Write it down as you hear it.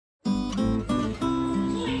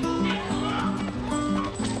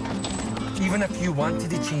Even if you wanted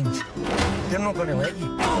to change, they're not going to let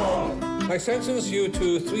you. I sentence you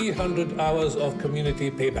to 300 hours of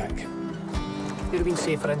community payback. You'd have been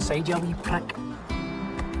safer inside, you wee prick.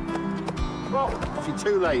 Well, if you're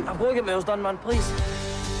too late. I'm going to get meals done, man, please.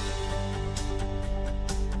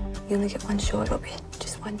 You only get one shot, Robbie.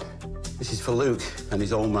 Just one. This is for Luke and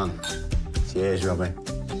his old man. Cheers, Robbie.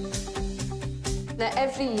 Now,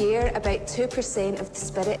 every year, about 2% of the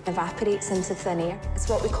spirit evaporates into thin air. It's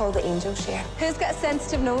what we call the angel share. Who's got a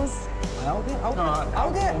sensitive nose? I'll do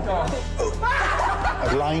it. A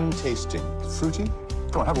blind tasting. Fruity?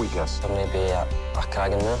 Come on, have a wee guess. Maybe a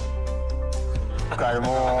Kraganmore.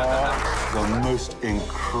 Kraganmore. The most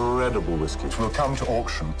incredible whiskey. It will come to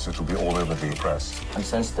auction, so it'll be all over the press. And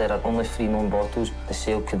since there are only 3 known bottles, the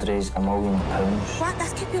sale could raise £1 million. What?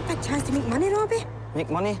 This could be a big chance to make money, Robbie. Make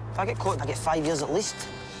money? If I get caught, I get 5 years at least.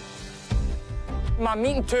 Man,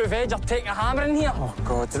 meeting 2 veg, I'll take a hammer in here. Oh,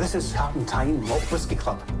 God, this is Captain Time, Malt Whisky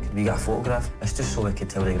Club. Could we get a photograph? It's just so we could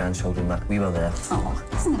tell the grandchildren that we were there. Oh,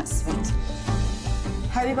 isn't that sweet?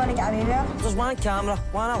 How are we going to get away there? There's one camera,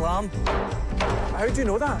 one alarm. How do you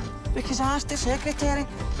know that? Because I asked the secretary.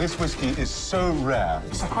 This whiskey is so rare.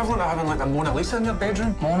 It's equivalent to having, like, a Mona Lisa in your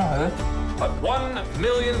bedroom. Mona who? At £1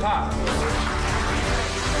 million.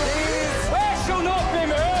 Where shall not be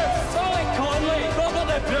moved? Sally Conley, Robert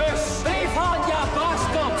the Bruce, Braveheart, you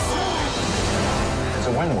bastards! It's a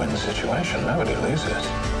win-win situation. Nobody loses.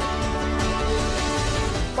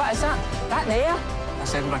 What is that? That there?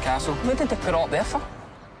 That's Edinburgh Castle. What did they put up there for?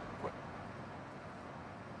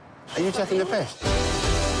 Are you checking the fish?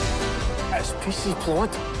 It's Pussy's blood.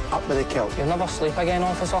 Up with the kilt. You'll never sleep again,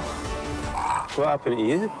 officer. What happened to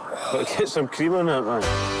you? Got to get some cream on it, man.